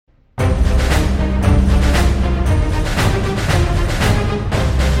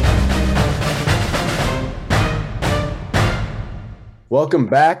Welcome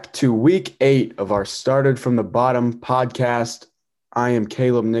back to week 8 of our Started from the Bottom podcast. I am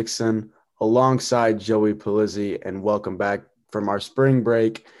Caleb Nixon alongside Joey Palizzi, and welcome back from our spring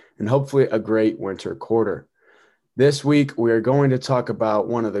break and hopefully a great winter quarter. This week, we are going to talk about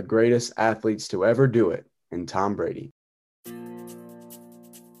one of the greatest athletes to ever do it, in Tom Brady.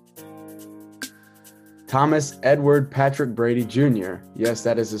 Thomas Edward Patrick Brady Jr., yes,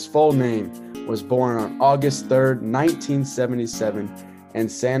 that is his full name, was born on August 3rd, 1977 in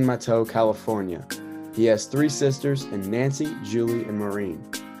San Mateo, California. He has 3 sisters in Nancy, Julie, and Maureen.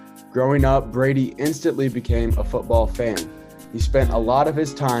 Growing up, Brady instantly became a football fan. He spent a lot of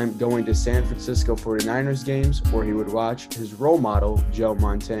his time going to San Francisco 49ers games where he would watch his role model, Joe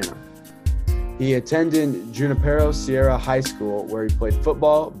Montana. He attended Junipero Sierra High School where he played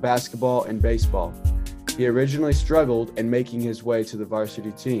football, basketball, and baseball. He originally struggled in making his way to the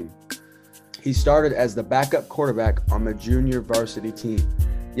varsity team. He started as the backup quarterback on the junior varsity team.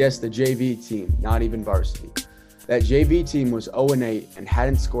 Yes, the JV team, not even varsity. That JV team was 0-8 and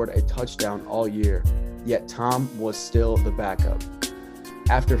hadn't scored a touchdown all year, yet Tom was still the backup.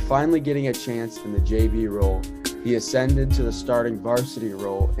 After finally getting a chance in the JV role, he ascended to the starting varsity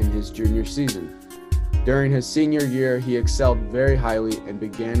role in his junior season. During his senior year, he excelled very highly and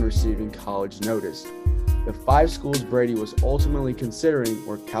began receiving college notice. The 5 schools Brady was ultimately considering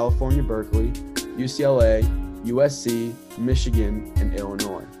were California Berkeley, UCLA, USC, Michigan, and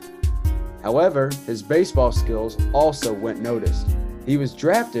Illinois. However, his baseball skills also went noticed. He was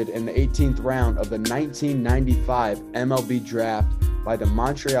drafted in the 18th round of the 1995 MLB draft by the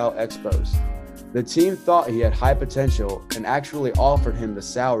Montreal Expos. The team thought he had high potential and actually offered him the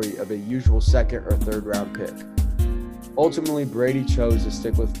salary of a usual 2nd or 3rd round pick. Ultimately, Brady chose to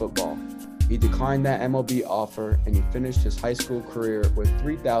stick with football. He declined that MLB offer and he finished his high school career with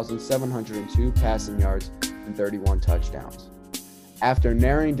 3,702 passing yards and 31 touchdowns. After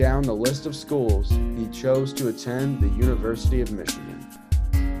narrowing down the list of schools, he chose to attend the University of Michigan.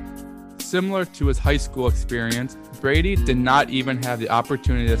 Similar to his high school experience, Brady did not even have the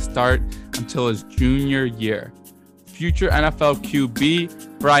opportunity to start until his junior year. Future NFL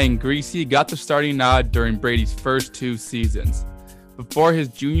QB Brian Griese got the starting nod during Brady's first 2 seasons. Before his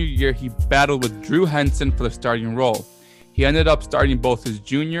junior year, he battled with Drew Henson for the starting role. He ended up starting both his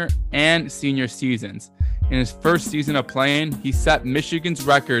junior and senior seasons. In his first season of playing, he set Michigan's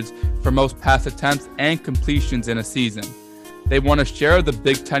records for most pass attempts and completions in a season. They won a share of the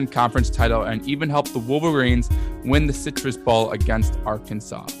Big Ten Conference title and even helped the Wolverines win the Citrus Bowl against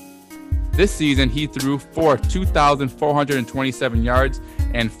Arkansas. This season, he threw for 2,427 yards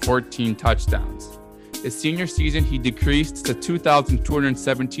and 14 touchdowns. His senior season, he decreased to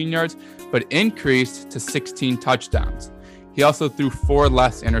 2,217 yards, but increased to 16 touchdowns. He also threw 4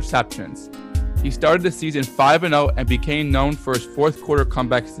 less interceptions. He started the season 5-0 and became known for his fourth quarter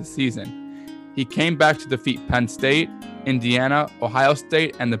comebacks this season. He came back to defeat Penn State, Indiana, Ohio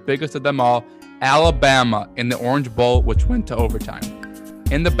State, and the biggest of them all, Alabama, in the Orange Bowl, which went to overtime.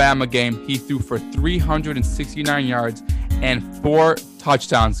 In the Bama game, he threw for 369 yards and 4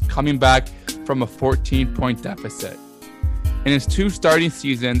 touchdowns, coming back from a 14-point deficit. In his 2 starting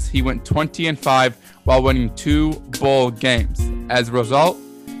seasons, he went 20-5 while winning 2 bowl games. As a result,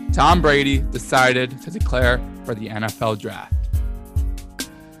 Tom Brady decided to declare for the NFL draft.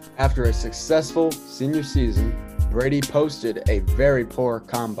 After a successful senior season, Brady posted a very poor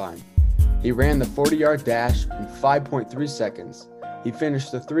combine. He ran the 40-yard dash in 5.3 seconds. He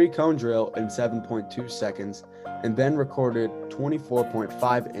finished the 3-cone drill in 7.2 seconds and then recorded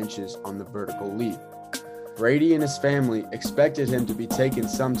 24.5 inches on the vertical leap. Brady and his family expected him to be taken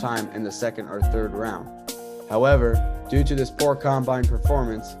sometime in the 2nd or 3rd round. However, due to this poor combine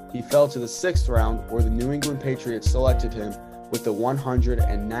performance, he fell to the 6th round where the New England Patriots selected him with the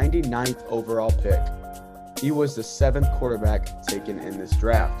 199th overall pick. He was the 7th quarterback taken in this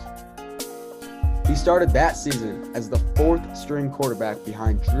draft. He started that season as the 4th string quarterback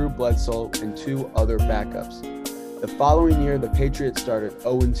behind Drew Bledsoe and 2 other backups. The following year, the Patriots started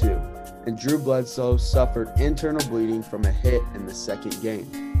 0-2, and Drew Bledsoe suffered internal bleeding from a hit in the 2nd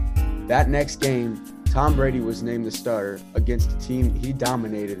game. That next game, Tom Brady was named the starter against a team he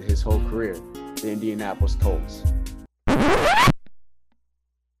dominated his whole career, the Indianapolis Colts.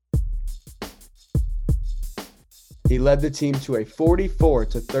 He led the team to a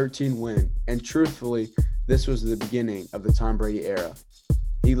 44-13 win, and truthfully, this was the beginning of the Tom Brady era.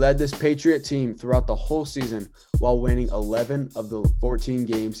 He led this Patriot team throughout the whole season while winning 11 of the 14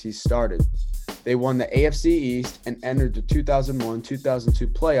 games he started. They won the AFC East and entered the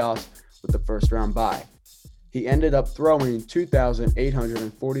 2001-2002 playoffs with the first-round bye. He ended up throwing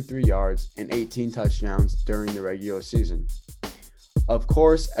 2,843 yards and 18 touchdowns during the regular season. Of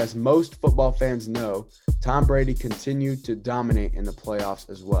course, as most football fans know, Tom Brady continued to dominate in the playoffs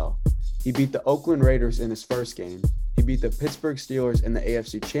as well. He beat the Oakland Raiders in his first game. He beat the Pittsburgh Steelers in the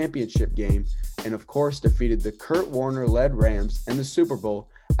AFC Championship game, and of course defeated the Kurt Warner-led Rams in the Super Bowl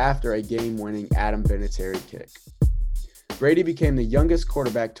after a game-winning Adam Vinatieri kick. Brady became the youngest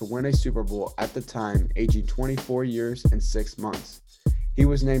quarterback to win a Super Bowl at the time, aging 24 years and 6 months. He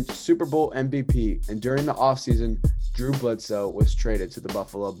was named Super Bowl MVP, and during the offseason, Drew Bledsoe was traded to the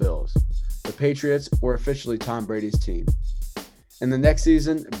Buffalo Bills. The Patriots were officially Tom Brady's team. In the next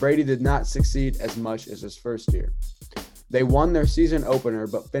season, Brady did not succeed as much as his first year. They won their season opener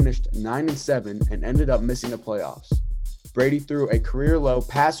but finished 9-7 and ended up missing the playoffs. Brady threw a career-low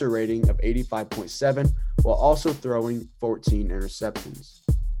passer rating of 85.7 while also throwing 14 interceptions.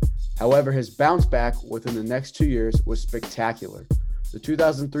 However, his bounce back within the next 2 years was spectacular. The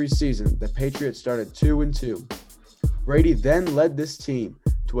 2003 season, the Patriots started 2-2. Brady then led this team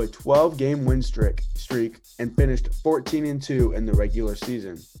to a 12-game win streak and finished 14-2 in the regular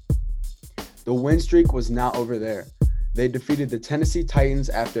season. The win streak was not over there. They defeated the Tennessee Titans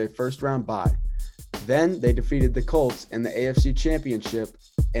after a first-round bye. Then they defeated the Colts in the AFC Championship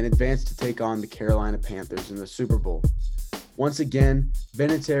and advanced to take on the Carolina Panthers in the Super Bowl. Once again,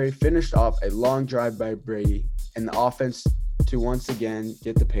 Vinatieri finished off a long drive by Brady and the offense to once again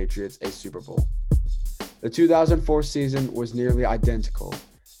get the Patriots a Super Bowl. The 2004 season was nearly identical.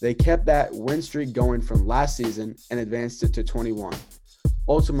 They kept that win streak going from last season and advanced it to 21.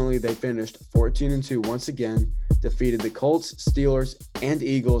 Ultimately, they finished 14-2 once again, defeated the Colts, Steelers, and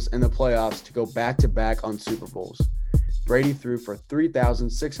Eagles in the playoffs to go back-to-back on Super Bowls. Brady threw for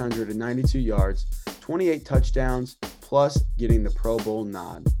 3,692 yards, 28 touchdowns, plus getting the Pro Bowl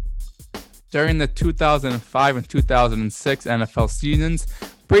nod. During the 2005 and 2006 NFL seasons,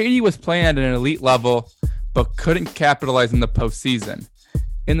 Brady was playing at an elite level, but couldn't capitalize in the postseason.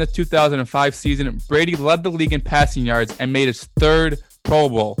 In the 2005 season, Brady led the league in passing yards and made his third Pro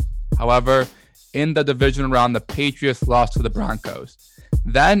Bowl. However, in the divisional round, the Patriots lost to the Broncos.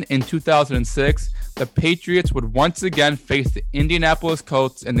 Then, in 2006, the Patriots would once again face the Indianapolis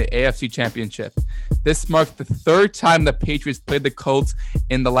Colts in the AFC Championship. This marked the third time the Patriots played the Colts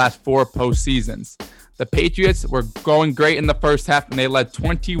in the last 4 postseasons. The Patriots were going great in the first half, and they led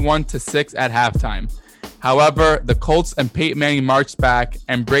 21-6 at halftime. However, the Colts and Peyton Manning marched back,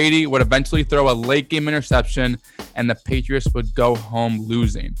 and Brady would eventually throw a late-game interception, and the Patriots would go home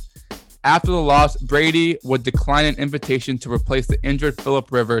losing. After the loss, Brady would decline an invitation to replace the injured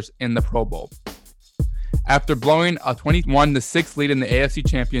Phillip Rivers in the Pro Bowl. After blowing a 21-6 lead in the AFC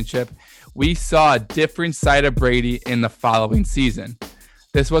Championship, we saw a different side of Brady in the following season.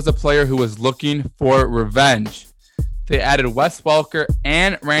 This was a player who was looking for revenge. They added Wes Welker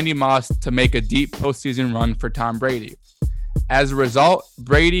and Randy Moss to make a deep postseason run for Tom Brady. As a result,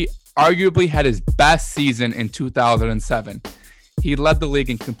 Brady arguably had his best season in 2007. He led the league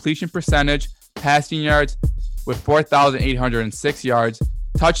in completion percentage, passing yards with 4,806 yards,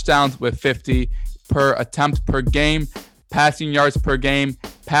 touchdowns with 50 per attempt per game, passing yards per game,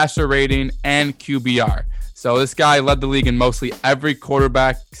 passer rating, and QBR. So this guy led the league in mostly every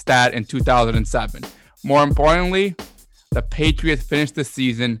quarterback stat in 2007. More importantly, the Patriots finished the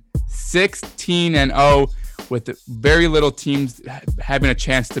season 16-0 with very little teams having a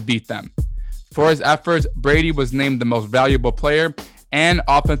chance to beat them. For his efforts, Brady was named the most valuable player and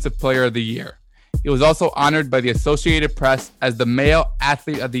offensive player of the year. He was also honored by the Associated Press as the Male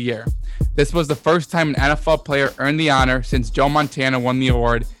Athlete of the Year. This was the first time an NFL player earned the honor since Joe Montana won the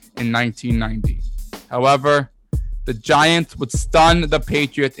award in 1990. However, the Giants would stun the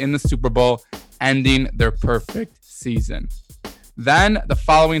Patriots in the Super Bowl, ending their perfect season. Then, the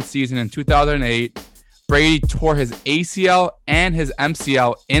following season in 2008, Brady tore his ACL and his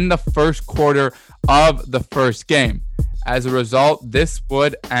MCL in the first quarter of the first game. As a result, this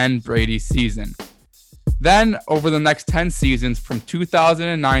would end Brady's season. Then, over the next 10 seasons, from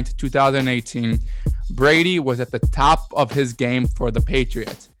 2009 to 2018, Brady was at the top of his game for the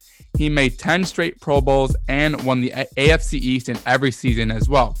Patriots. He made 10 straight Pro Bowls and won the AFC East in every season as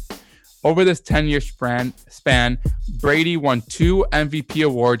well. Over this 10-year span, Brady won 2 MVP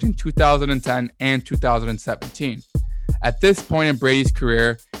awards in 2010 and 2017. At this point in Brady's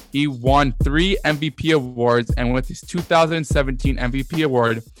career, he won 3 MVP awards, and with his 2017 MVP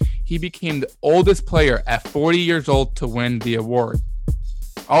award, he became the oldest player at 40 years old to win the award.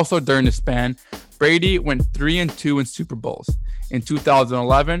 Also during the span, Brady went 3-2 in Super Bowls. In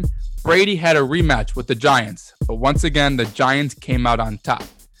 2011, Brady had a rematch with the Giants, but once again, the Giants came out on top.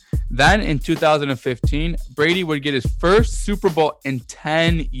 Then in 2015, Brady would get his first Super Bowl in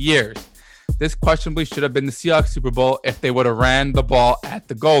 10 years. This questionably should have been the Seahawks Super Bowl if they would have ran the ball at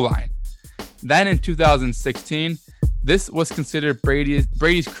the goal line. Then in 2016, this was considered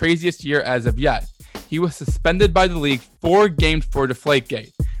Brady's craziest year as of yet. He was suspended by the league 4 games for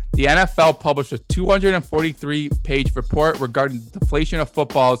Deflategate. The NFL published a 243-page report regarding the deflation of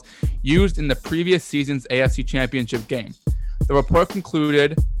footballs used in the previous season's AFC Championship game. The report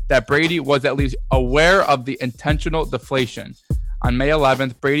concluded that Brady was at least aware of the intentional deflation. On May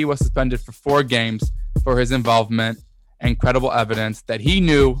 11th, Brady was suspended for 4 games for his involvement and credible evidence that he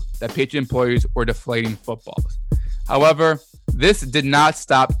knew that Patriot employees were deflating footballs. However, this did not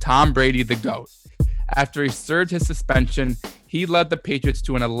stop Tom Brady, the GOAT. After he served his suspension, he led the Patriots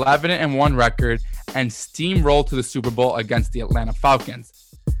to an 11-1 record and steamrolled to the Super Bowl against the Atlanta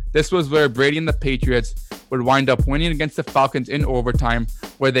Falcons. This was where Brady and the Patriots would wind up winning against the Falcons in overtime,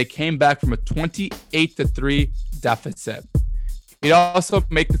 where they came back from a 28-3 deficit. He'd also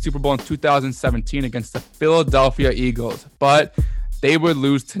make the Super Bowl in 2017 against the Philadelphia Eagles, but they would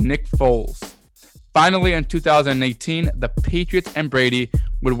lose to Nick Foles. Finally, in 2018, the Patriots and Brady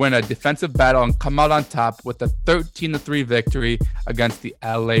would win a defensive battle and come out on top with a 13-3 victory against the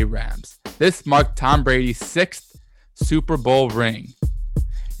LA Rams. This marked Tom Brady's 6th Super Bowl ring.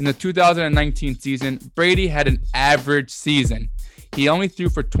 In the 2019 season, Brady had an average season. He only threw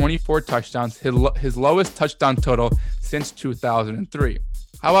for 24 touchdowns, his lowest touchdown total since 2003.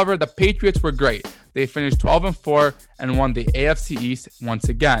 However, the Patriots were great. They finished 12-4 and won the AFC East once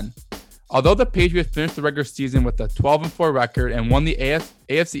again. Although the Patriots finished the regular season with a 12-4 record and won the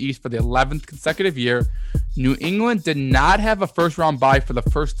AFC East for the 11th consecutive year, New England did not have a first-round bye for the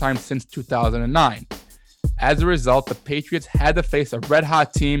first time since 2009. As a result, the Patriots had to face a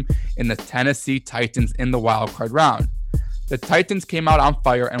red-hot team in the Tennessee Titans in the wildcard round. The Titans came out on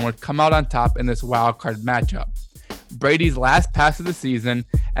fire and would come out on top in this wildcard matchup. Brady's last pass of the season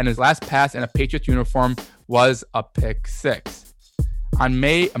and his last pass in a Patriots uniform was a pick six. On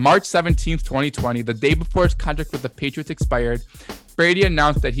March 17, 2020, the day before his contract with the Patriots expired, Brady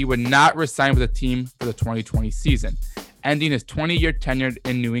announced that he would not resign with the team for the 2020 season, ending his 20-year tenure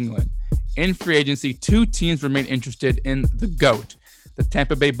in New England. In free agency, 2 teams remain interested in the GOAT, the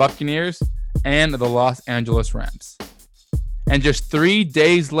Tampa Bay Buccaneers and the Los Angeles Rams. And just 3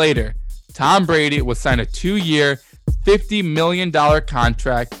 days later, Tom Brady would sign a 2-year, $50 million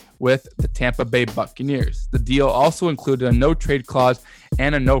contract with the Tampa Bay Buccaneers. The deal also included a no-trade clause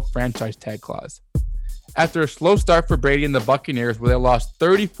and a no-franchise tag clause. After a slow start for Brady and the Buccaneers, where they lost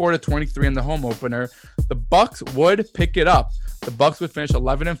 34-23 in the home opener, the Bucs would pick it up. The Bucs would finish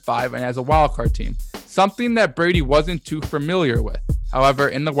 11-5 and as a wildcard team, something that Brady wasn't too familiar with. However,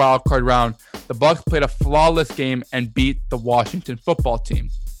 in the wildcard round, the Bucs played a flawless game and beat the Washington football team.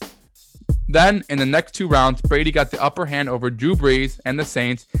 Then, in the next 2 rounds, Brady got the upper hand over Drew Brees and the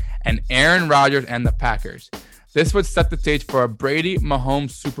Saints and Aaron Rodgers and the Packers. This would set the stage for a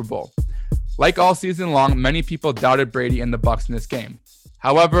Brady-Mahomes Super Bowl. Like all season long, many people doubted Brady and the Bucs in this game.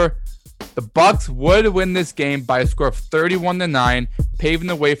 However, the Bucs would win this game by a score of 31-9, paving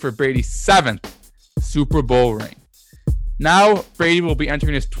the way for Brady's 7th Super Bowl ring. Now, Brady will be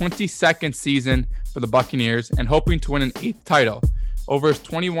entering his 22nd season for the Buccaneers and hoping to win an 8th title. Over his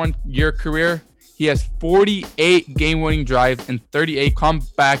 21-year career, he has 48 game-winning drives and 38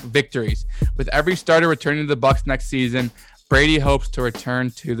 comeback victories. With every starter returning to the Bucs next season, Brady hopes to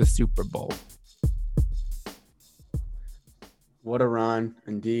return to the Super Bowl. What a run,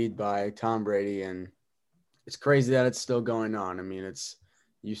 indeed, by Tom Brady, and it's crazy that it's still going on. I mean,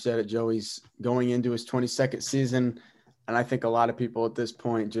 you said it, Joe, he's going into his 22nd season, and I think a lot of people at this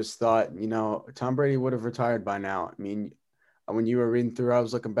point just thought, Tom Brady would have retired by now. I mean, when you were reading through, I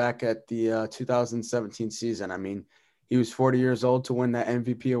was looking back at the 2017 season. I mean, he was 40 years old to win that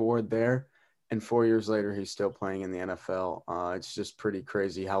MVP award there, and 4 years later, he's still playing in the NFL. It's just pretty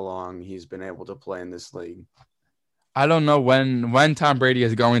crazy how long he's been able to play in this league. I don't know when Tom Brady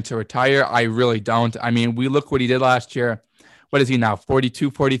is going to retire. I really don't. I mean, we look what he did last year. What is he now,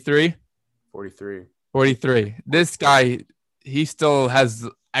 42, 43? 43. This guy, he still has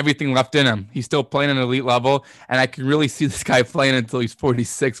everything left in him. He's still playing at an elite level, and I can really see this guy playing until he's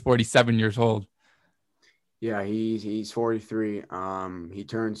 46, 47 years old. Yeah, he's 43. He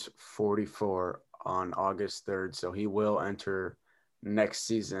turns 44 on August 3rd, so he will enter next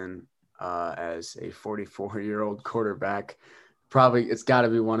season as a 44-year-old quarterback. Probably it's got to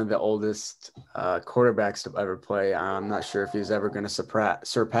be one of the oldest quarterbacks to ever play. I'm not sure if he's ever going to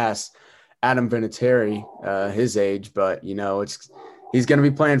surpass Adam Vinatieri, his age, but he's going to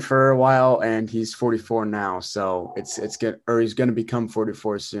be playing for a while, and he's 44 now, so he's going to become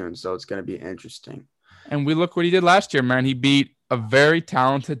 44 soon, so it's going to be interesting. And we look what he did last year, man. He beat a very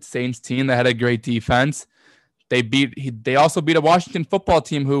talented Saints team that had a great defense. They also beat a Washington football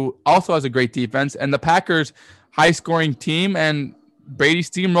team who also has a great defense, and the Packers high scoring team, and Brady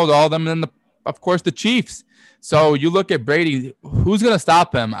steamrolled all of them, and then of course the Chiefs. So you look at Brady, who's going to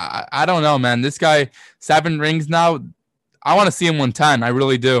stop him? I don't know, man. This guy, 7 rings now. I want to see him win 10. I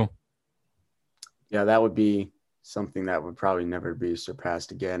really do. Yeah, that would be something that would probably never be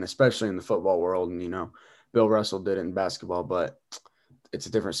surpassed again, especially in the football world. And, Bill Russell did it in basketball, but it's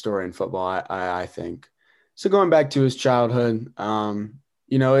a different story in football, I think. So going back to his childhood,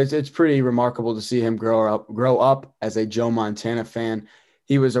 it's pretty remarkable to see him grow up as a Joe Montana fan.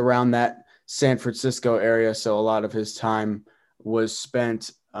 He was around that San Francisco area, so a lot of his time was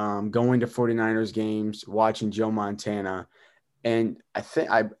spent going to 49ers games, watching Joe Montana. And I think,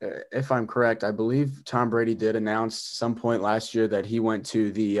 if I'm correct, I believe Tom Brady did announce some point last year that he went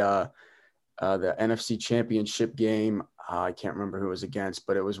to the NFC Championship game. I can't remember who it was against,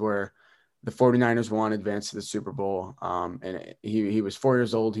 but it was where the 49ers won, advanced to the Super Bowl. And he was 4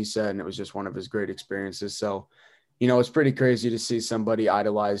 years old, he said, and it was just one of his great experiences. So, it's pretty crazy to see somebody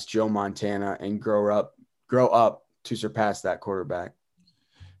idolize Joe Montana and grow up to surpass that quarterback.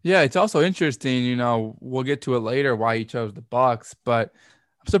 Yeah, it's also interesting, we'll get to it later why he chose the Bucs, but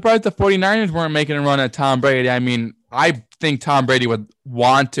I'm surprised the 49ers weren't making a run at Tom Brady. I mean, I think Tom Brady would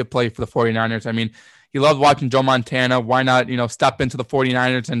want to play for the 49ers. I mean, he loved watching Joe Montana. Why not, step into the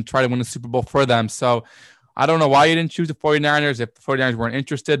 49ers and try to win the Super Bowl for them? So I don't know why he didn't choose the 49ers if the 49ers weren't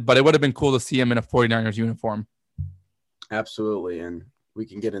interested, but it would have been cool to see him in a 49ers uniform. Absolutely, and we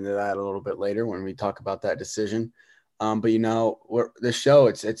can get into that a little bit later when we talk about that decision. But the show,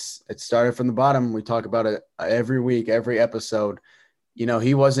 it started from the bottom. We talk about it every week, every episode.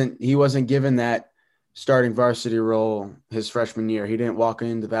 He wasn't given that starting varsity role his freshman year. He didn't walk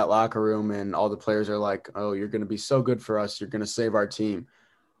into that locker room and all the players are like, "Oh, you're going to be so good for us. You're going to save our team."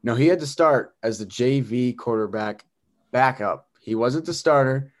 No, he had to start as the JV quarterback backup. He wasn't the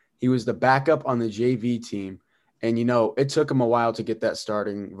starter. He was the backup on the JV team. And, it took him a while to get that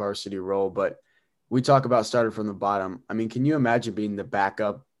starting varsity role, but we talk about started from the bottom. I mean, can you imagine being the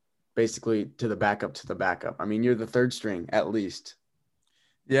backup, basically to the backup to the backup? I mean, you're the third string at least.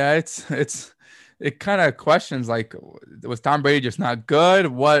 Yeah, it kind of questions like, was Tom Brady just not good?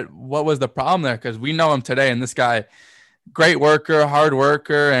 What was the problem there? Because we know him today, and this guy, great worker, hard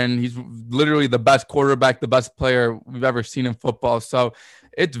worker, and he's literally the best quarterback, the best player we've ever seen in football. So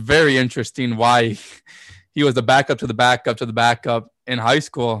it's very interesting why he was the backup to the backup to the backup in high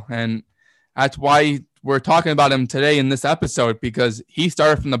school, and that's why we're talking about him today in this episode, because he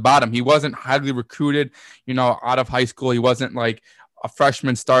started from the bottom. He wasn't highly recruited, out of high school. He wasn't like a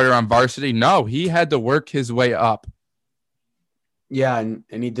freshman starter on varsity. No, he had to work his way up. Yeah, and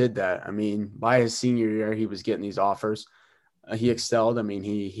he did that. I mean, by his senior year, he was getting these offers. He excelled. I mean,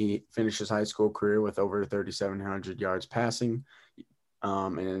 he finished his high school career with over 3,700 yards passing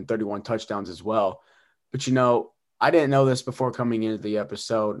and 31 touchdowns as well. But, I didn't know this before coming into the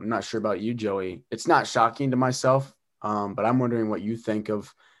episode. I'm not sure about you, Joey. It's not shocking to myself, but I'm wondering what you think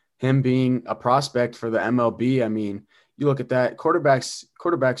of him being a prospect for the MLB. I mean, you look at that,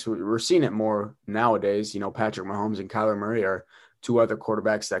 quarterbacks, we're seeing it more nowadays. Patrick Mahomes and Kyler Murray are two other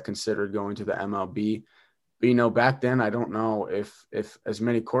quarterbacks that considered going to the MLB. But, back then, I don't know if as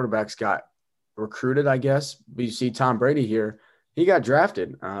many quarterbacks got recruited, I guess. But you see Tom Brady here, he got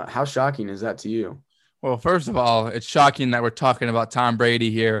drafted. How shocking is that to you? Well, first of all, it's shocking that we're talking about Tom Brady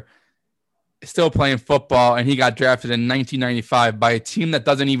here, still playing football, and he got drafted in 1995 by a team that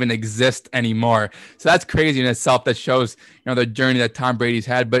doesn't even exist anymore. So that's crazy in itself. That shows, the journey that Tom Brady's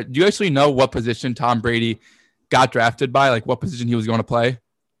had. But do you actually know what position Tom Brady got drafted by? Like what position he was going to play?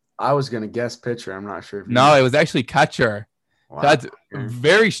 I was going to guess pitcher. I'm not sure. No, it was actually catcher. Wow. That's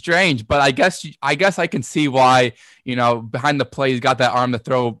very strange, but I guess I can see why, behind the play, he's got that arm to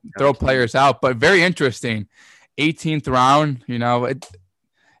throw players out, but very interesting. 18th round,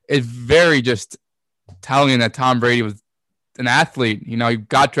 it's very just telling that Tom Brady was an athlete. He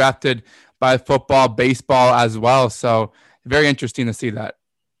got drafted by football, baseball as well. So very interesting to see that.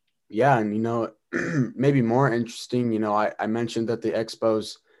 Yeah. And, maybe more interesting, I mentioned that the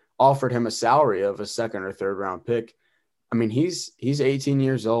Expos offered him a salary of a second or third round pick. I mean, he's 18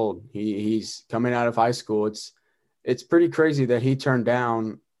 years old. He's coming out of high school. It's pretty crazy that he turned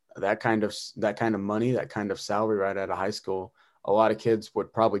down that kind of money, that kind of salary right out of high school. A lot of kids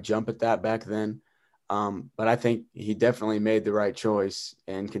would probably jump at that back then. But I think he definitely made the right choice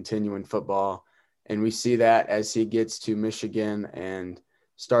in continuing football. And we see that as he gets to Michigan and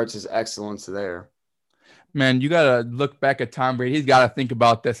starts his excellence there. Man, you got to look back at Tom Brady. He's got to think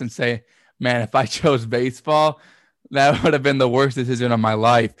about this and say, man, if I chose baseball, That would have been the worst decision of my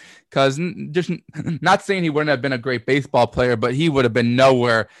life. Because just not saying he wouldn't have been a great baseball player, but he would have been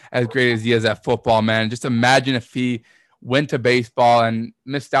nowhere as great as he is at football, man. Just imagine if he went to baseball and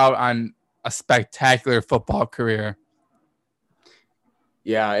missed out on a spectacular football career.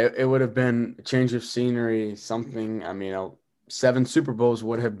 Yeah, it would have been a change of scenery, something. I mean, 7 Super Bowls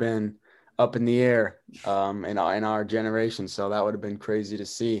would have been up in the air in our generation. So that would have been crazy to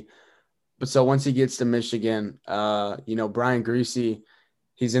see. But so once he gets to Michigan, Brian Griese,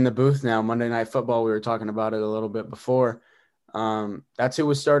 he's in the booth now. Monday Night Football, we were talking about it a little bit before. That's who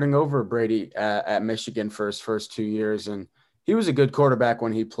was starting over Brady at Michigan for his first 2 years. And he was a good quarterback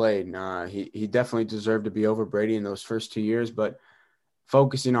when he played. He definitely deserved to be over Brady in those first 2 years. But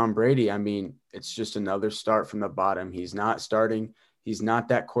focusing on Brady, I mean, it's just another start from the bottom. He's not starting. He's not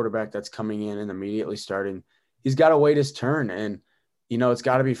that quarterback that's coming in and immediately starting. He's got to wait his turn. And it's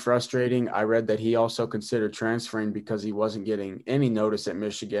got to be frustrating. I read that he also considered transferring because he wasn't getting any notice at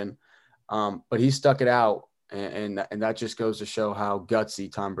Michigan, but he stuck it out, and that just goes to show how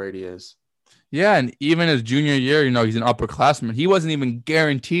gutsy Tom Brady is. Yeah, and even his junior year, he's an upperclassman. He wasn't even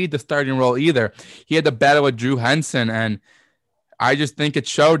guaranteed the starting role either. He had to battle with Drew Henson, and I just think it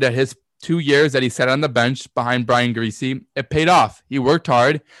showed that his 2 years that he sat on the bench behind Brian Griese, it paid off. He worked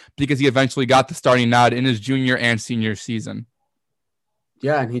hard because he eventually got the starting nod in his junior and senior season.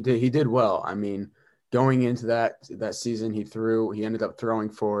 Yeah, and he did well. I mean, going into that season, he ended up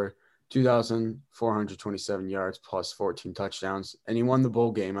throwing for 2,427 yards plus 14 touchdowns, and he won the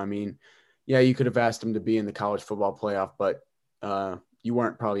bowl game. I mean, yeah, you could have asked him to be in the college football playoff, but you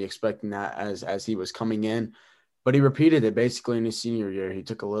weren't probably expecting that as he was coming in. But he repeated it basically in his senior year. He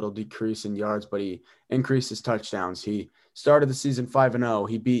took a little decrease in yards, but he increased his touchdowns. He started the season 5-0.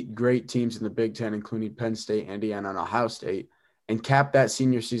 He beat great teams in the Big Ten, including Penn State, Indiana, and Ohio State, and capped that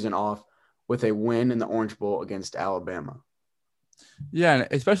senior season off with a win in the Orange Bowl against Alabama. Yeah, and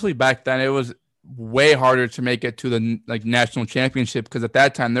especially back then, it was way harder to make it to the national championship because at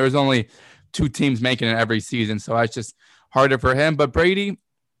that time there was only 2 teams making it every season, so it's just harder for him. But Brady,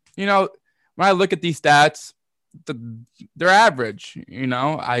 when I look at these stats, they're average.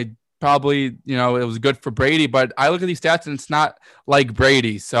 I probably it was good for Brady, but I look at these stats and it's not like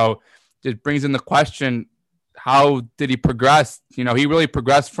Brady. So it brings in the question: how did he progress? He really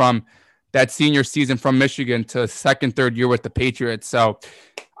progressed from that senior season from Michigan to second, third year with the Patriots. So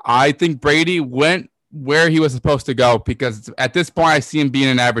I think Brady went where he was supposed to go because at this point I see him being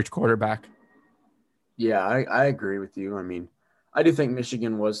an average quarterback. Yeah, I agree with you. I mean, I do think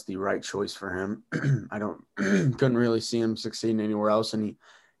Michigan was the right choice for him. I couldn't really see him succeeding anywhere else. And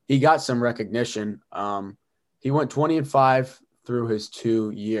he got some recognition. He went 20-5 through his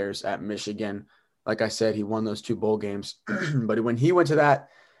 2 years at Michigan. Like I said, he won those 2 bowl games. But when he went to that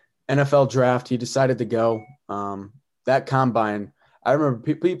NFL draft, he decided to go. That combine, I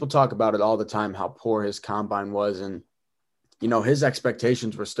remember people talk about it all the time, how poor his combine was. And, his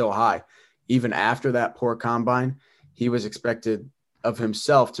expectations were still high. Even after that poor combine, he was expected of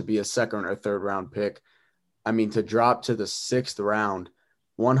himself to be a second or third round pick. I mean, to drop to the 6th round,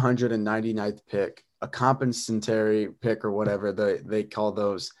 199th pick, a compensatory pick or whatever they call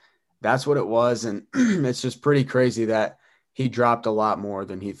those. That's what it was. And it's just pretty crazy that he dropped a lot more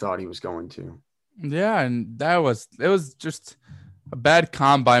than he thought he was going to. Yeah, and it was just a bad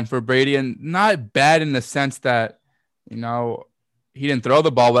combine for Brady, and not bad in the sense that, he didn't throw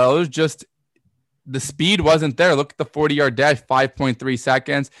the ball well. It was just the speed wasn't there. Look at the 40-yard dash, 5.3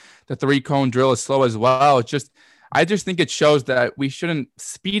 seconds. The 3-cone drill is slow as well. I just think it shows that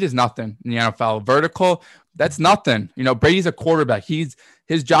speed is nothing in the NFL. Vertical, that's nothing. Brady's a quarterback. His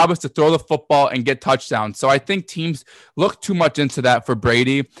job is to throw the football and get touchdowns. So I think teams look too much into that for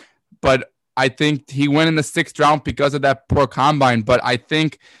Brady, but I think he went in the 6th round because of that poor combine. But I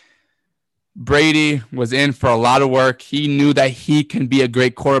think Brady was in for a lot of work. He knew that he can be a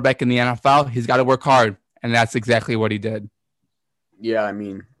great quarterback in the NFL. He's got to work hard, and that's exactly what he did. Yeah, I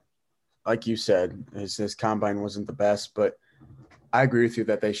mean, like you said, his combine wasn't the best, but I agree with you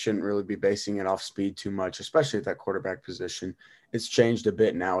that they shouldn't really be basing it off speed too much, especially at that quarterback position. It's changed a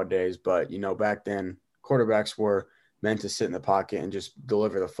bit nowadays, but, back then quarterbacks were meant to sit in the pocket and just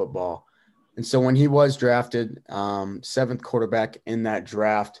deliver the football. And so when he was drafted, 7th quarterback in that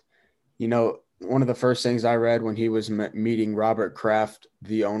draft, one of the first things I read when he was meeting Robert Kraft,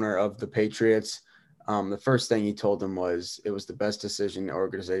 the owner of the Patriots, the first thing he told him was it was the best decision the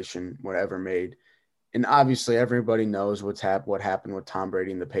organization would ever made. And obviously everybody knows what happened with Tom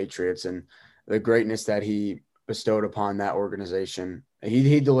Brady and the Patriots and the greatness that he bestowed upon that organization.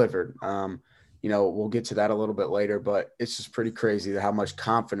 He delivered. We'll get to that a little bit later, but it's just pretty crazy how much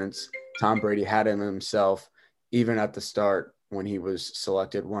confidence Tom Brady had in himself even at the start when he was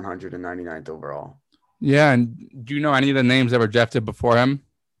selected 199th overall. Yeah, and do you know any of the names that were drafted before him?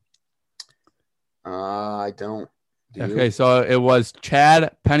 I don't. Do Okay, you? so it was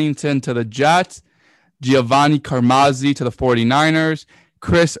Chad Pennington to the Jets, Giovanni Carmazzi to the 49ers,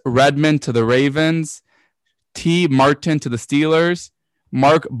 Chris Redmond to the Ravens, T. Martin to the Steelers,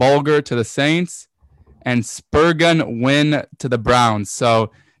 Mark Bulger to the Saints, and Spurgeon Wynn to the Browns.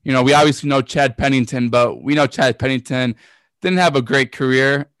 So, we obviously know Chad Pennington, but we know Chad Pennington didn't have a great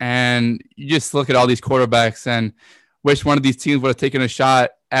career. And you just look at all these quarterbacks and wish one of these teams would have taken a shot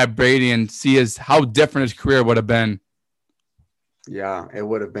at Brady and see how different his career would have been. Yeah, it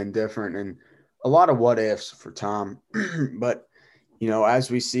would have been different, and a lot of what ifs for Tom. But as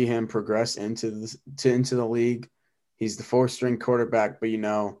we see him progress into the league, he's the fourth string quarterback. But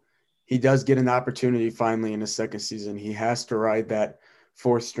he does get an opportunity finally in his second season. He has to ride that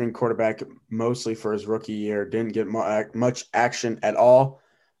fourth string quarterback mostly for his rookie year. Didn't get much action at all.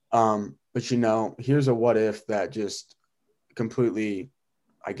 But here's a what if that just completely,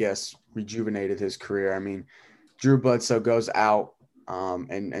 I guess, rejuvenated his career. I mean, Drew Bledsoe goes out,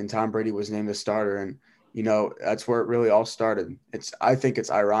 and Tom Brady was named the starter, and that's where it really all started. I think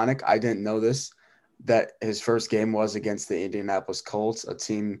it's ironic. I didn't know this, that his first game was against the Indianapolis Colts, a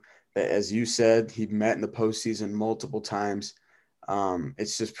team that, as you said, he met in the postseason multiple times.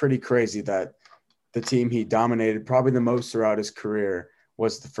 It's just pretty crazy that the team he dominated probably the most throughout his career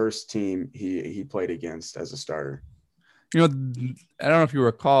was the first team he played against as a starter. I don't know if you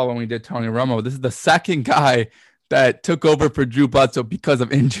recall when we did Tony Romo, this is the second guy that took over for Drew Bledsoe because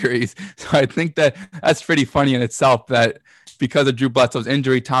of injuries. So I think that's pretty funny in itself that because of Drew Bledsoe's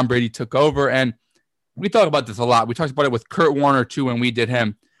injury, Tom Brady took over. And we talk about this a lot. We talked about it with Kurt Warner too when we did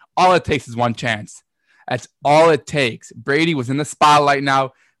him. All it takes is one chance. That's all it takes. Brady was in the spotlight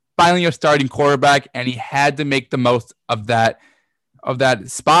now, finally a starting quarterback, and he had to make the most of that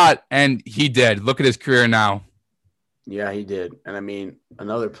spot, and he did. Look at his career now. Yeah, he did. And I mean,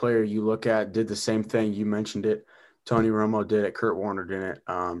 another player you look at did the same thing. You mentioned it. Tony Romo did it. Kurt Warner did it.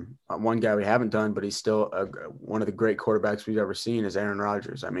 One guy we haven't done, but he's still one of the great quarterbacks we've ever seen is Aaron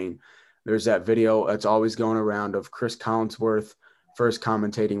Rodgers. I mean, there's that video that's always going around of Chris Collinsworth first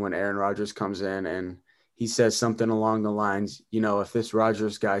commentating when Aaron Rodgers comes in, and he says something along the lines, if this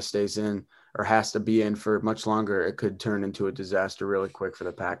Rodgers guy stays in or has to be in for much longer, it could turn into a disaster really quick for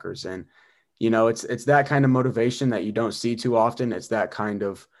the Packers. And it's that kind of motivation that you don't see too often. It's that kind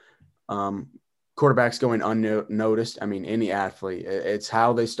of quarterbacks going unnoticed. I mean, any athlete, it's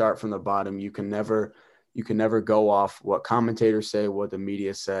how they start from the bottom. You can never go off what commentators say, what the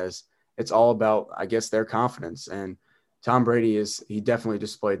media says. It's all about, I guess, their confidence. And Tom Brady he definitely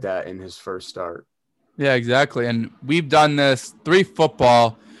displayed that in his first start. Yeah, exactly. And we've done this 3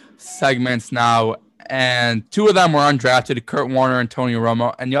 football segments now, and 2 of them were undrafted, Kurt Warner and Tony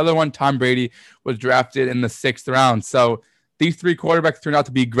Romo. And the other one, Tom Brady, was drafted in the 6th round. So these 3 quarterbacks turned out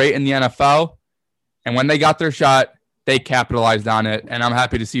to be great in the NFL. And when they got their shot, they capitalized on it. And I'm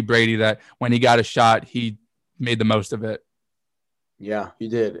happy to see Brady that when he got a shot, he made the most of it. Yeah, he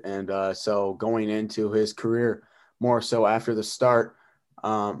did. And so going into his career, more so after the start,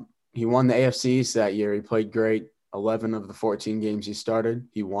 he won the AFC East that year. He played great. 11 of the 14 games he started,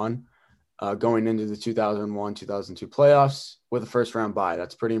 he won. Going into the 2001-2002 playoffs with a first-round bye.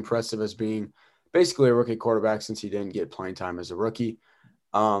 That's pretty impressive as being basically a rookie quarterback since he didn't get playing time as a rookie.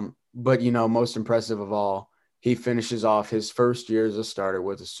 But, most impressive of all, he finishes off his first year as a starter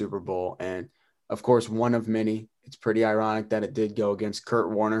with a Super Bowl. And, of course, one of many. It's pretty ironic that it did go against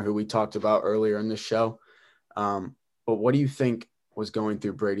Kurt Warner, who we talked about earlier in the show. But what do you think was going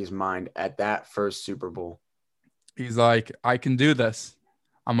through Brady's mind at that first Super Bowl? He's like, I can do this.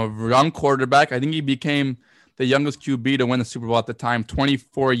 I'm a young quarterback. I think he became the youngest QB to win the Super Bowl at the time,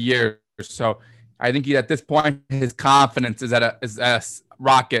 24 years. So I think at this point, his confidence is at a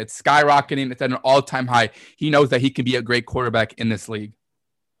rocket, skyrocketing. It's at an all-time high. He knows that he can be a great quarterback in this league.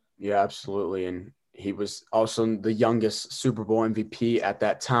 Yeah, absolutely. And he was also the youngest Super Bowl MVP at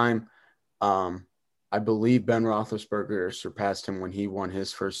that time. I believe Ben Roethlisberger surpassed him when he won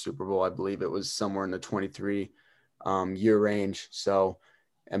his first Super Bowl. I believe it was somewhere in the 23 year range. So,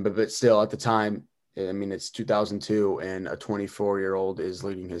 but still at the time, I mean, it's 2002 and a 24-year-old is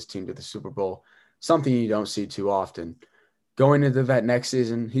leading his team to the Super Bowl, something you don't see too often. Going into that next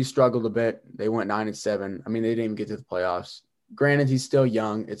season, he struggled a bit. They went 9-7. I mean, they didn't even get to the playoffs. Granted, he's still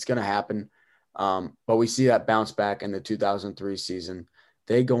young. It's going to happen. But we see that bounce back in the 2003 season.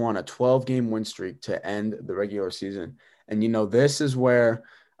 They go on a 12-game win streak to end the regular season. And, this is where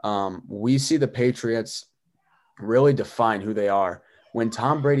we see the Patriots really define who they are. When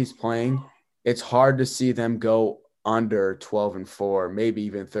Tom Brady's playing, it's hard to see them go under 12-4, maybe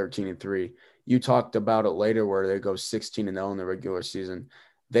even 13-3. You talked about it later where they go 16-0 in the regular season.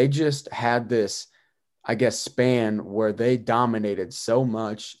 They just had this, I guess, span where they dominated so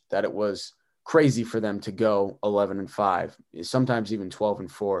much that it was crazy for them to go 11-5, sometimes even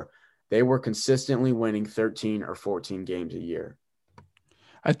 12-4. They were consistently winning 13 or 14 games a year.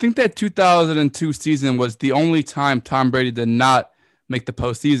 I think that 2002 season was the only time Tom Brady did not make the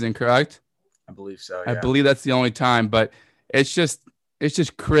postseason, correct? I believe so, I yeah. believe that's the only time, but it's just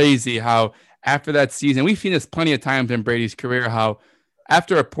crazy how after that season, we've seen this plenty of times in Brady's career, how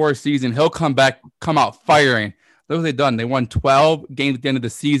after a poor season, he'll come out firing. Look what they've done. They won 12 games at the end of the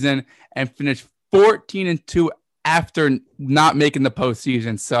season and finished 14-2 after not making the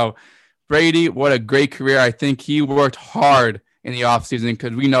postseason. So Brady, what a great career. I think he worked hard in the offseason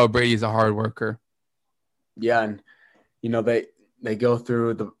because we know Brady's a hard worker. Yeah, and they go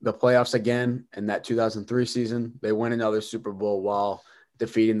through the playoffs again in that 2003 season. They win another Super Bowl while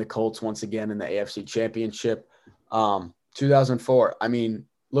defeating the Colts once again in the AFC Championship. 2004, I mean,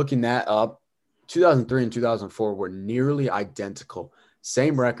 looking that up, 2003 and 2004 were nearly identical.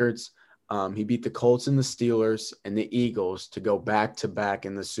 Same records. He beat the Colts and the Steelers and the Eagles to go back-to-back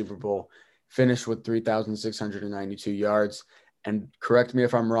in the Super Bowl, finished with 3,692 yards. And correct me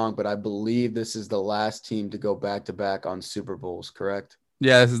if I'm wrong, but I believe this is the last team to go back-to-back on Super Bowls, correct?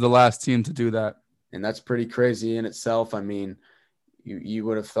 Yeah, this is the last team to do that. And that's pretty crazy in itself. I mean, you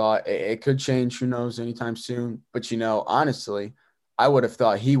would have thought it could change, who knows, anytime soon. But, honestly, I would have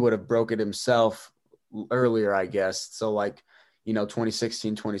thought he would have broke it himself earlier, I guess. So,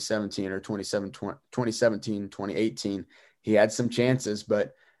 2016, 2017, or 2017, 2018, he had some chances,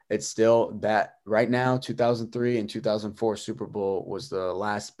 but it's still that right now, 2003 and 2004 Super Bowl was the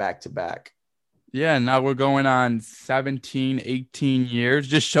last back-to-back. Yeah, now we're going on 17, 18 years.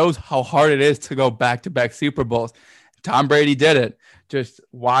 Just shows how hard it is to go back-to-back Super Bowls. Tom Brady did it. Just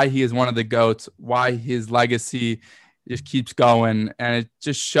why he is one of the GOATs, why his legacy just keeps going. And it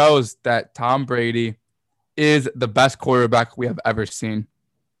just shows that Tom Brady is the best quarterback we have ever seen.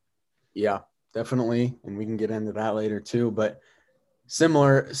 Yeah, definitely. And we can get into that later too. But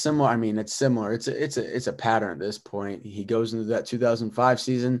Similar. I mean, it's similar. It's a pattern at this point. He goes into that 2005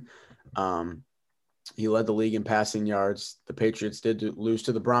 season. He led the league in passing yards. The Patriots did lose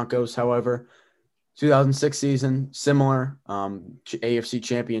to the Broncos, however. 2006 season, similar. AFC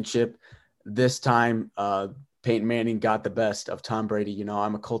Championship. This time, Peyton Manning got the best of Tom Brady.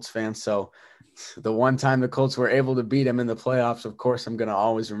 I'm a Colts fan, so the one time the Colts were able to beat him in the playoffs, of course, I'm going to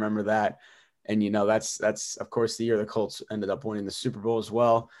always remember that. And, that's of course, the year the Colts ended up winning the Super Bowl as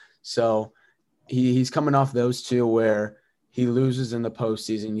well. So he's coming off those two where he loses in the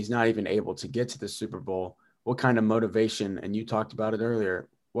postseason. He's not even able to get to the Super Bowl. What kind of motivation, and you talked about it earlier,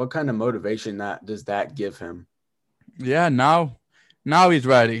 what kind of motivation does that give him? Yeah, now he's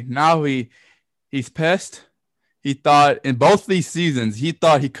ready. Now he's pissed. He thought in both these seasons, he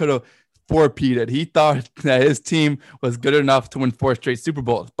thought he could have four-peated. He thought that his team was good enough to win 4 straight Super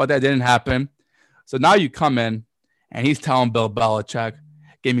Bowls, but that didn't happen. So now you come in, and he's telling Bill Belichick,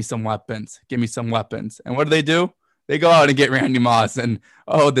 give me some weapons. Give me some weapons. And what do? They go out and get Randy Moss. And,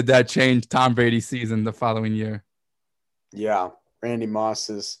 did that change Tom Brady's season the following year? Yeah, Randy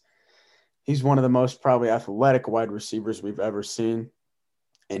Moss he's one of the most probably athletic wide receivers we've ever seen.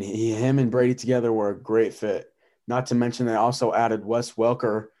 And him and Brady together were a great fit. Not to mention they also added Wes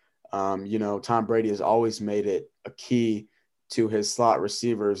Welker. Tom Brady has always made it a key to his slot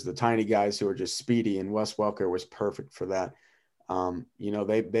receivers, the tiny guys who are just speedy, and Wes Welker was perfect for that.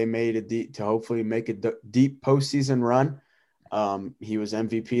 They made to hopefully make a deep postseason run. He was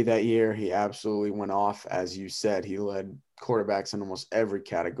MVP that year. He absolutely went off, as you said. He led quarterbacks in almost every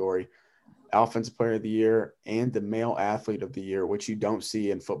category. Offensive Player of the Year and the Male Athlete of the Year, which you don't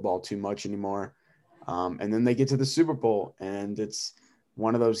see in football too much anymore. And then they get to the Super Bowl, and it's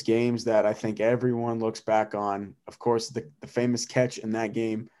one of those games that I think everyone looks back on. Of course, the famous catch in that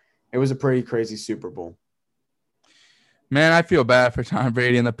game. It was a pretty crazy Super Bowl. Man, I feel bad for Tom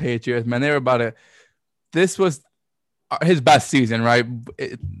Brady and the Patriots. Man, they were this was his best season, right?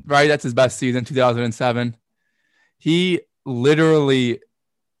 Right? That's his best season, 2007. He literally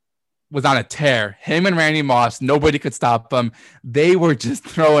was on a tear. Him and Randy Moss, nobody could stop him. They were just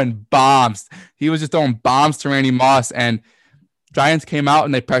throwing bombs. He was just throwing bombs to Randy Moss, and Giants came out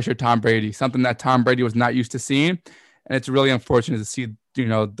and they pressured Tom Brady, something that Tom Brady was not used to seeing. And it's really unfortunate to see,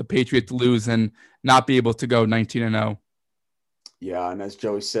 the Patriots lose and not be able to go 19-0. Yeah, and as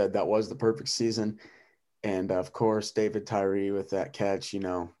Joey said, that was the perfect season. And, of course, David Tyree with that catch,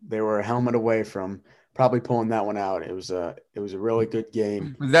 they were a helmet away from probably pulling that one out. It was a really good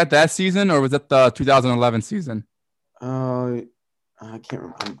game. Was that season or was it the 2011 season? I can't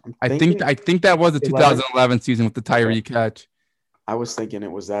remember. I'm I thinking think that was the 2011 season with the Tyree catch. I was thinking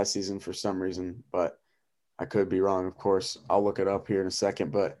it was that season for some reason, but I could be wrong. Of course, I'll look it up here in a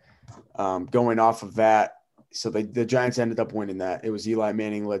second. But going off of that, so the Giants ended up winning that. It was Eli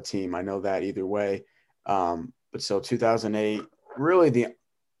Manning led team. I know that either way. But so 2008, really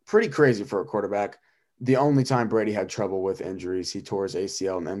pretty crazy for a quarterback. The only time Brady had trouble with injuries, he tore his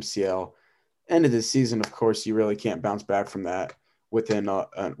ACL and MCL. End of the season, of course, you really can't bounce back from that within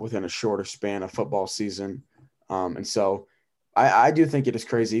a shorter span of football season. And so I do think it is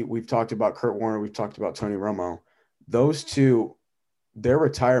crazy. We've talked about Kurt Warner. We've talked about Tony Romo. Those two, their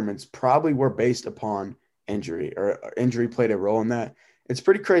retirements probably were based upon injury, or injury played a role in that. It's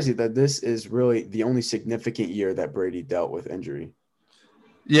pretty crazy that this is really the only significant year that Brady dealt with injury.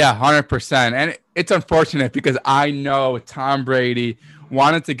 Yeah, 100%. And it's unfortunate because I know Tom Brady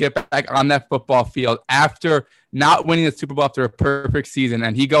wanted to get back on that football field after not winning the Super Bowl after a perfect season.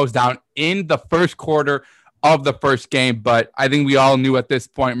 And he goes down in the first quarter of the first game. But I think we all knew at this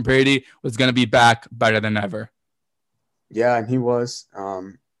point Brady was going to be back better than ever. Yeah, and he was. I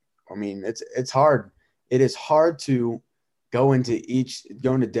mean, it's hard. It is hard to go into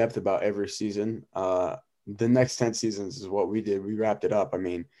depth about every season. The next 10 seasons is what we did. We wrapped it up. I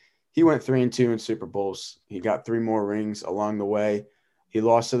mean, he went 3-2 in Super Bowls. He got 3 more rings along the way. He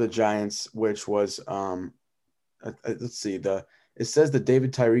lost to the Giants, which was let's see, it says the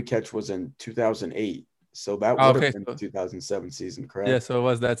David Tyree catch was in 2008. So that would have been the 2007 season, correct? Yeah, so it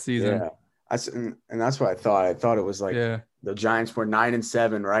was that season. Yeah. And that's what I thought. I thought it was like the Giants were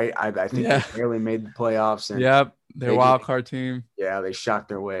 9-7, right? I think they barely made the playoffs. And they're a wild card team. Yeah, they shocked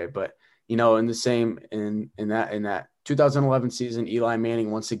their way. But in that 2011 season, Eli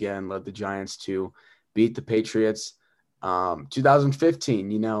Manning once again led the Giants to beat the Patriots.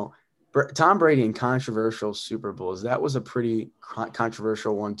 2015, Tom Brady in controversial Super Bowls. That was a pretty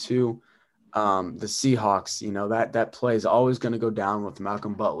controversial one too. The Seahawks, that play is always going to go down with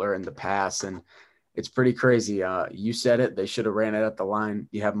Malcolm Butler in the pass, and it's pretty crazy. You said it; they should have ran it at the line.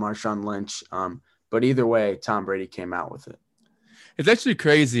 You have Marshawn Lynch, but either way, Tom Brady came out with it. It's actually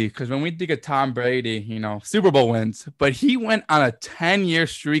crazy because when we think of Tom Brady, Super Bowl wins, but he went on a 10-year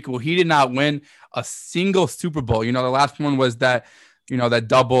streak where he did not win a single Super Bowl. The last one was that, that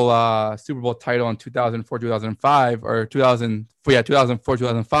double Super Bowl title in 2004, 2005, or 2004,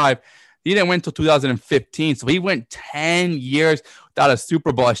 2005. He didn't win until 2015. So he went 10 years without a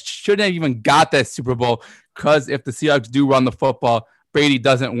Super Bowl. I shouldn't have even got that Super Bowl because if the Seahawks do run the football, Brady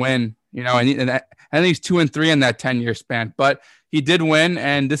doesn't win, and he's 2-3 in that 10-year span. But he did win,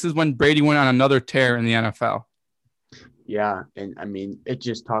 and this is when Brady went on another tear in the NFL. Yeah, and I mean, it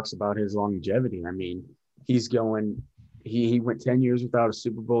just talks about his longevity. I mean, he went 10 years without a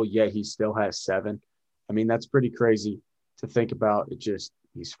Super Bowl, yet he still has 7. I mean, that's pretty crazy to think about.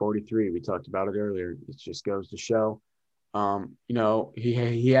 He's 43. We talked about it earlier. It just goes to show,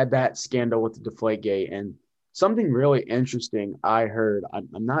 he had that scandal with the Deflategate, and something really interesting I heard.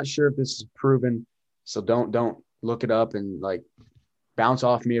 I'm not sure if this is proven, so don't look it up and bounce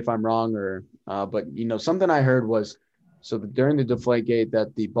off me if I'm wrong but something I heard was during the Deflategate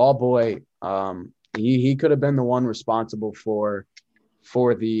that the ball boy he could have been the one responsible for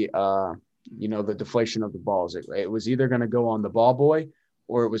the the deflation of the balls. It was either going to go on the ball boy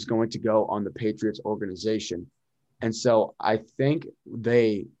or it was going to go on the Patriots organization. And so I think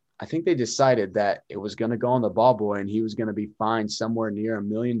they decided that it was going to go on the ball boy and he was going to be fined somewhere near $1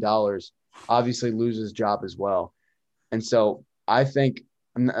 million, obviously lose his job as well. And so I think,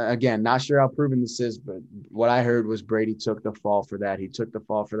 again, not sure how proven this is, but what I heard was Brady took the fall for that. He took the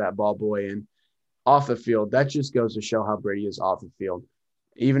fall for that ball boy. And off the field, that just goes to show how Brady is off the field.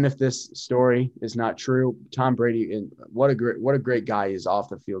 Even if this story is not true, Tom Brady, and what a great guy he is off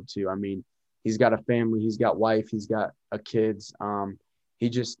the field too. I mean, he's got a family, he's got wife, he's got kids.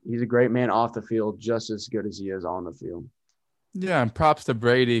 He's a great man off the field, just as good as he is on the field. Yeah, and props to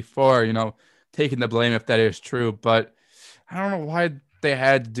Brady for, taking the blame if that is true. But I don't know why they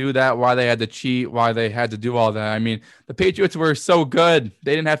had to do that, why they had to cheat, why they had to do all that. I mean, the Patriots were so good.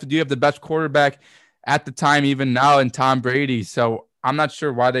 They didn't have to do have the best quarterback at the time, even now, in Tom Brady. So I'm not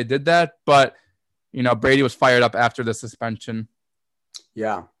sure why they did that, but, Brady was fired up after the suspension.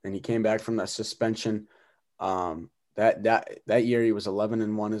 Yeah, and he came back from that suspension. That year he was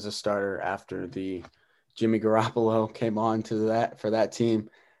 11-1 as a starter after the Jimmy Garoppolo came on for that team.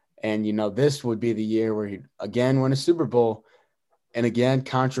 And, this would be the year where he again win a Super Bowl. And again,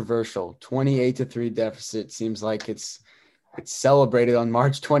 controversial, 28-3 deficit. Seems like it's celebrated on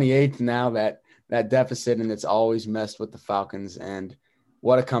March 28th now that that deficit, and it's always messed with the Falcons. And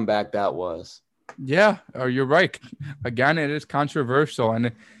what a comeback that was. Yeah, you're right. Again, it is controversial,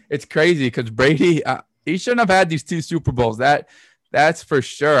 and it's crazy because Brady, he shouldn't have had these 2 Super Bowls. That's for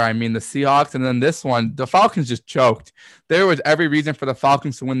sure. I mean, the Seahawks and then this one, the Falcons just choked. There was every reason for the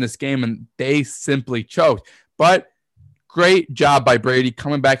Falcons to win this game, and they simply choked. But great job by Brady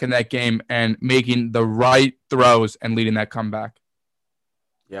coming back in that game and making the right throws and leading that comeback.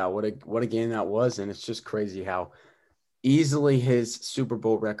 Yeah, what a game that was, and it's just crazy how easily his Super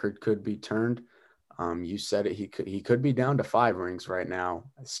Bowl record could be turned. You said it. He could be down to 5 rings right now.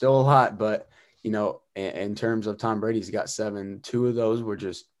 It's still a lot, but in terms of Tom Brady, he's got 7. 2 of those were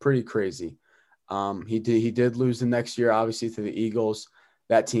just pretty crazy. He did lose the next year, obviously, to the Eagles.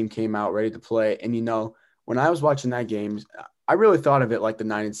 That team came out ready to play, and when I was watching that game, I really thought of it like the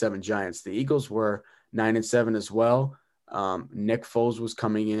 9-7 Giants. The Eagles were 9-7 as well. Nick Foles was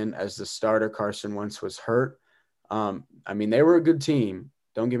coming in as the starter. Carson Wentz was hurt. They were a good team.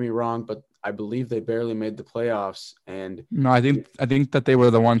 Don't get me wrong, but I believe they barely made the playoffs. And no, I think that they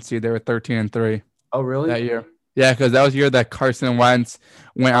were the 1 seed. They were 13-3. Oh, really? That year. Yeah, because that was the year that Carson Wentz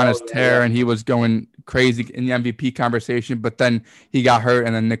went on his tear and he was going crazy in the MVP conversation, but then he got hurt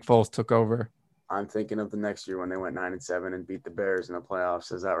and then Nick Foles took over. I'm thinking of the next year when they went 9-7 and beat the Bears in the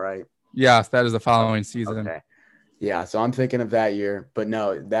playoffs. Is that right? Yes, that is the following season. Okay. Yeah, so I'm thinking of that year, but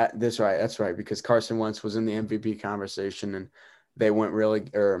no, that's right, because Carson Wentz was in the MVP conversation and they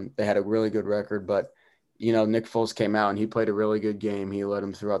had a really good record, but Nick Foles came out and he played a really good game. He led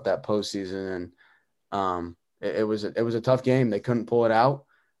them throughout that postseason, and it was a tough game. They couldn't pull it out.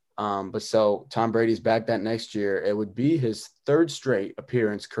 But so Tom Brady's back that next year. It would be his 3rd straight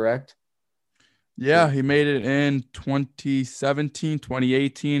appearance, correct? Yeah, he made it in 2017,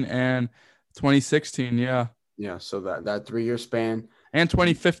 2018, and 2016. Yeah. Yeah, so that 3-year span. And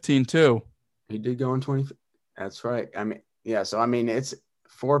 2015 too. He did go in 20. That's right. It's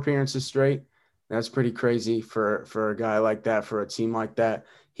 4 appearances straight. That's pretty crazy for a guy like that, for a team like that.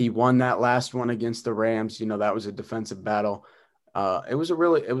 He won that last one against the Rams. That was a defensive battle. I think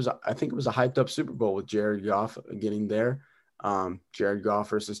it was a hyped up Super Bowl with Jared Goff getting there. Jared Goff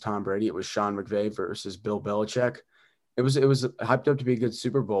versus Tom Brady. It was Sean McVay versus Bill Belichick. It was hyped up to be a good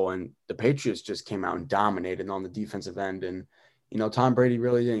Super Bowl, and the Patriots just came out and dominated on the defensive end. And Tom Brady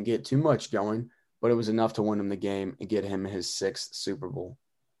really didn't get too much going, but it was enough to win him the game and get him his 6th Super Bowl.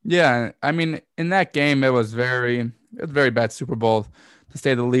 Yeah, I mean, in that game, it was a very bad Super Bowl, to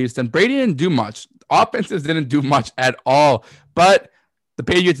say the least. And Brady didn't do much. Offenses didn't do much at all. But the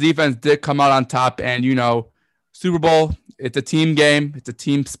Patriots defense did come out on top. And, Super Bowl, it's a team game. It's a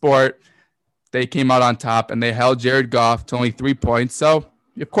team sport. They came out on top, and they held Jared Goff to only 3 points. So,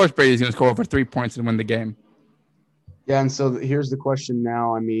 of course, Brady's going to score over 3 points and win the game. Yeah, and so here's the question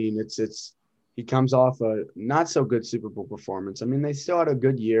now. He comes off a not so good Super Bowl performance. They still had a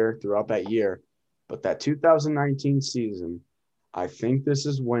good year throughout that year, but that 2019 season, I think this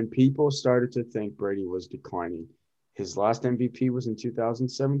is when people started to think Brady was declining. His last MVP was in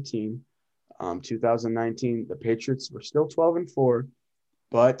 2017. 2019, the Patriots were still 12-4,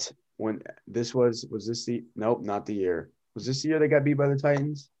 but when this was this the nope, not the year. Was this the year they got beat by the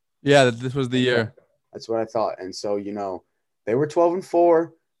Titans? Yeah, this was the year. That's what I thought. And so, they were 12-4.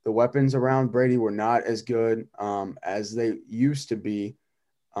 The weapons around Brady were not as good as they used to be.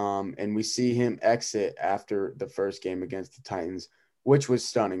 And we see him exit after the first game against the Titans, which was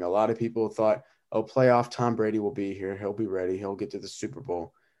stunning. A lot of people thought, playoff Tom Brady will be here. He'll be ready. He'll get to the Super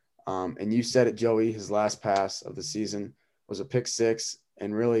Bowl. And you said it, Joey, his last pass of the season was a pick 6,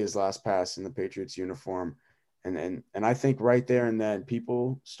 and really his last pass in the Patriots uniform. And I think right there and then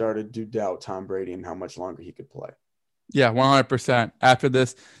people started to doubt Tom Brady and how much longer he could play. Yeah, 100%. After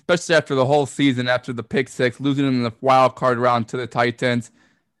this, especially after the whole season, after the pick 6, losing in the wild card round to the Titans,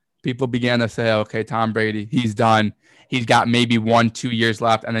 people began to say, okay, Tom Brady, he's done. He's got maybe 1-2 years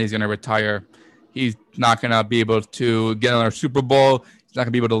left, and then he's going to retire. He's not going to be able to get another Super Bowl. He's not going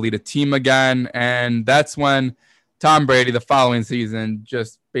to be able to lead a team again. And that's when Tom Brady, the following season,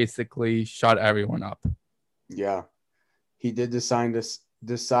 just basically shut everyone up. Yeah. He did decide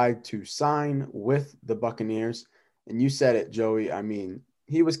to sign with the Buccaneers. And you said it, Joey.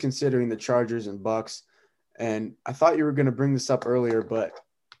 He was considering the Chargers and Bucs. And I thought you were going to bring this up earlier, but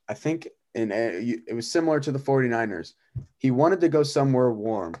I think it was similar to the 49ers. He wanted to go somewhere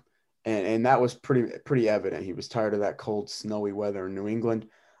warm. And that was pretty evident. He was tired of that cold, snowy weather in New England.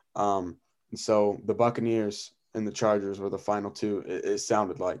 And so the Buccaneers and the Chargers were the final 2, it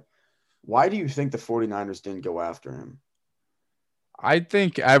sounded like. Why do you think the 49ers didn't go after him? I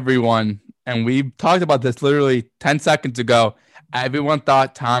think everyone And we talked about this literally 10 seconds ago. Everyone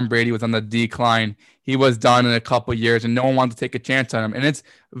thought Tom Brady was on the decline. He was done in a couple years, and no one wanted to take a chance on him. And it's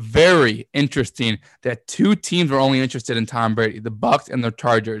very interesting that two teams were only interested in Tom Brady, the Bucs and the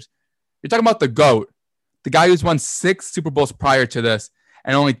Chargers. You're talking about the GOAT, the guy who's won 6 Super Bowls prior to this,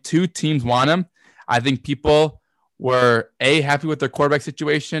 and only 2 teams want him. I think people were A, happy with their quarterback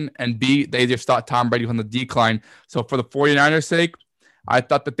situation, and B, they just thought Tom Brady was on the decline. So for the 49ers' sake, I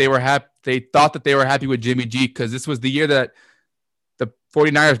thought that they were happy. They thought that they were happy with Jimmy G because this was the year that the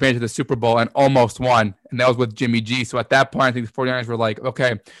 49ers made it to the Super Bowl and almost won, and that was with Jimmy G. So at that point, I think the 49ers were like,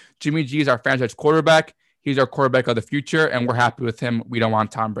 okay, Jimmy G is our franchise quarterback. He's our quarterback of the future, and we're happy with him. We don't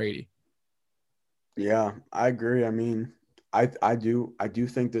want Tom Brady. Yeah, I agree. I mean, I do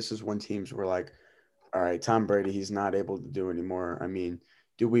think this is when teams were like, all right, Tom Brady, he's not able to do anymore. I mean,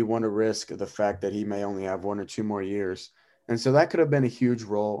 do we want to risk the fact that he may only have 1 or 2 more years? And so that could have been a huge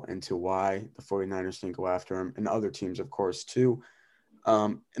role into why the 49ers didn't go after him, and other teams, of course, too.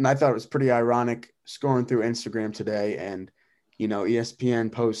 And I thought it was pretty ironic scrolling through Instagram today, and,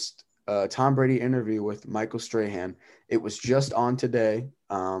 ESPN post Tom Brady interview with Michael Strahan. It was just on today.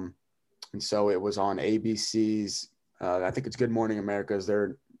 And so it was on ABC's, I think it's Good Morning America, is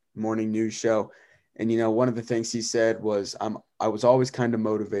their morning news show. And, one of the things he said was, I was always kind of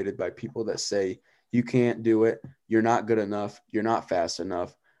motivated by people that say, you can't do it. You're not good enough. You're not fast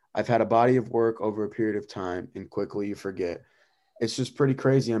enough. I've had a body of work over a period of time, and quickly you forget. It's just pretty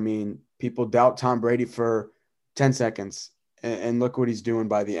crazy. I mean, people doubt Tom Brady for 10 seconds, and look what he's doing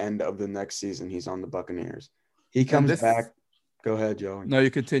by the end of the next season. He's on the Buccaneers. He comes back. Go ahead, Joe. No, you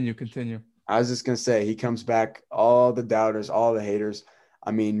continue. I was just going to say, he comes back, all the doubters, all the haters.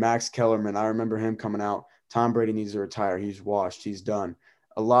 I mean, Max Kellerman, I remember him coming out. Tom Brady needs to retire. He's washed. He's done.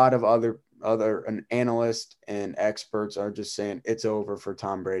 A lot of other analysts and experts are just saying it's over for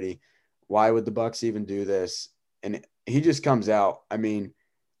Tom Brady. Why would the Bucs even do this? And he just comes out. I mean,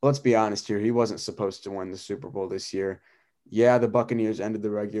 let's be honest here. He wasn't supposed to win the Super Bowl this year. Yeah, the Buccaneers ended the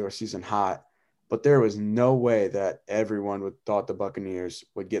regular season hot, but there was no way that everyone would thought the Buccaneers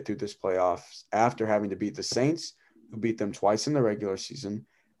would get through this playoffs after having to beat the Saints, who beat them twice in the regular season,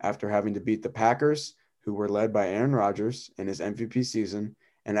 after having to beat the Packers, who were led by Aaron Rodgers in his MVP season,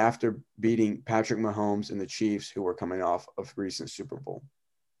 and after beating Patrick Mahomes and the Chiefs, who were coming off of recent Super Bowl.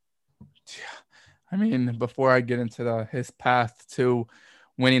 I mean, before I get into his path to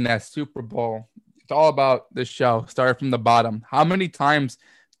winning that Super Bowl, it's all about the show. Started from the bottom. How many times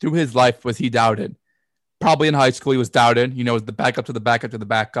through his life was he doubted? Probably in high school he was doubted. Was the backup to the backup to the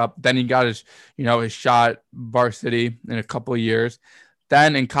backup. Then he got his shot varsity in a couple of years.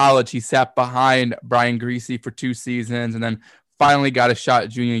 Then in college he sat behind Brian Griese for 2 seasons, and then finally got a shot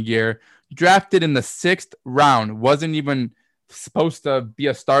junior year. Drafted in the 6th round. Wasn't even supposed to be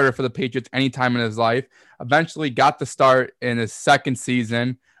a starter for the Patriots anytime in his life. Eventually got the start in his second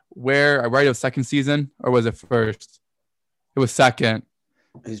season. Where I write a second season, or was it first? It was second.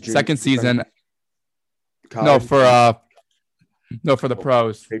 Second season. College. No, for the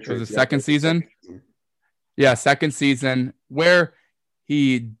pros. Patriots, it was the second season. Yeah, second season where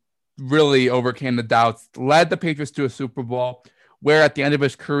he really overcame the doubts, led the Patriots to a Super Bowl, where at the end of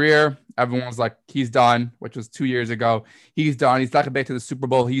his career, everyone was like, he's done, which was 2 years ago. He's done. He's not going back to the Super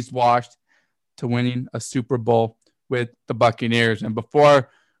Bowl. He's washed, to winning a Super Bowl with the Buccaneers. And before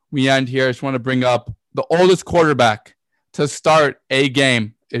we end here, I just want to bring up the oldest quarterback to start a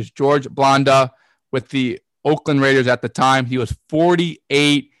game is George Blanda with the Oakland Raiders at the time. He was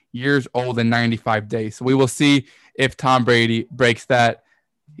 48 years old in 95 days. So we will see if Tom Brady breaks that.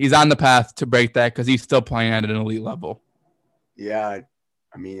 He's on the path to break that because he's still playing at an elite level. Yeah,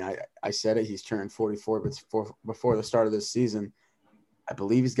 I mean, I said it. He's turned 44, but before the start of this season, I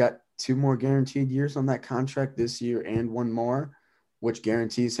believe he's got 2 more guaranteed years on that contract this year and 1 more, which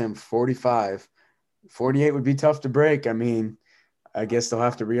guarantees him 45. 48 would be tough to break. I mean, I guess they'll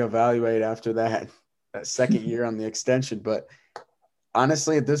have to reevaluate after that second year on the extension. But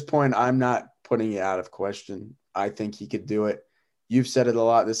honestly, at this point, I'm not putting it out of question. I think he could do it. You've said it a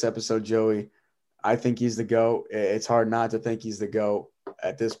lot this episode, Joey. I think he's the GOAT. It's hard not to think he's the GOAT.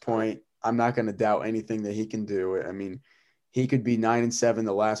 At this point, I'm not going to doubt anything that he can do. I mean, he could be 9-7,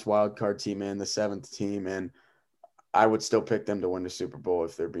 the last wild card team in, the 7th team, and I would still pick them to win the Super Bowl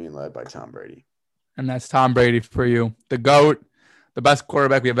if they're being led by Tom Brady. And that's Tom Brady for you. The GOAT, the best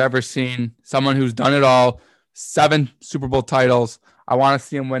quarterback we have ever seen, someone who's done it all, 7 Super Bowl titles. I want to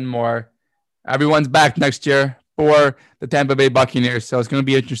see him win more. Everyone's back next year for the Tampa Bay Buccaneers, so it's going to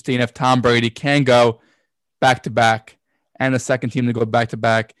be interesting if Tom Brady can go back-to-back and the second team to go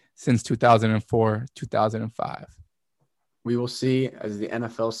back-to-back since 2004, 2005. We will see as the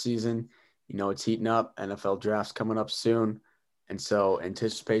NFL season It's heating up. NFL draft's coming up soon. And so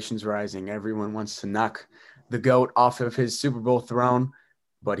anticipation's rising. Everyone wants to knock the GOAT off of his Super Bowl throne,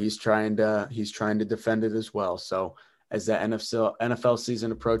 but he's trying to defend it as well. So as the NFL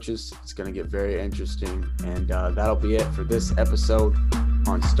season approaches, it's going to get very interesting. And that'll be it for this episode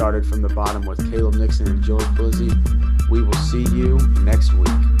on Started from the Bottom with Caleb Nixon and George Blizzy. We will see you next week.